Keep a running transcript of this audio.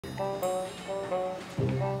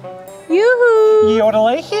Yoo-hoo!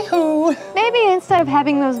 Yodelay-hee-hoo! Maybe instead of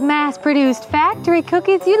having those mass-produced factory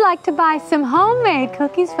cookies, you'd like to buy some homemade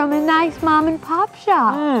cookies from a nice mom-and-pop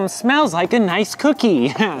shop. Smells like a nice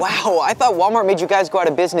cookie. Wow, I thought Walmart made you guys go out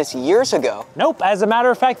of business years ago. Nope, as a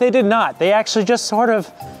matter of fact, they did not. They actually just sort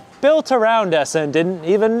of built around us and didn't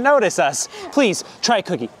even notice us. Please, try a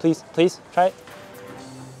cookie. Please, try it.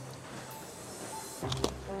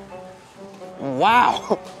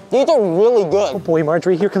 Wow, these are really good. Oh boy,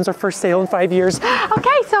 Marjorie, here comes our first sale in 5 years.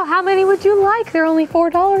 Okay, so how many would you like? They're only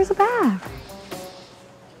 $4 a bag.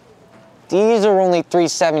 These are only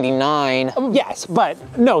 $3.79. Yes, but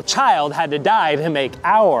no child had to die to make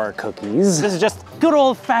our cookies. This is just good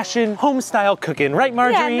old-fashioned home-style cooking, right,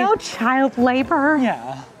 Marjorie? Yeah, no child labor.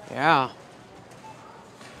 Yeah. Yeah.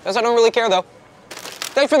 Guess I don't really care, though.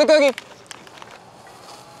 Thanks for the cookie.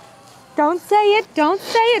 Don't say it,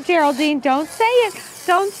 Geraldine. Don't say it.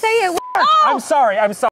 Don't say it. I'm sorry.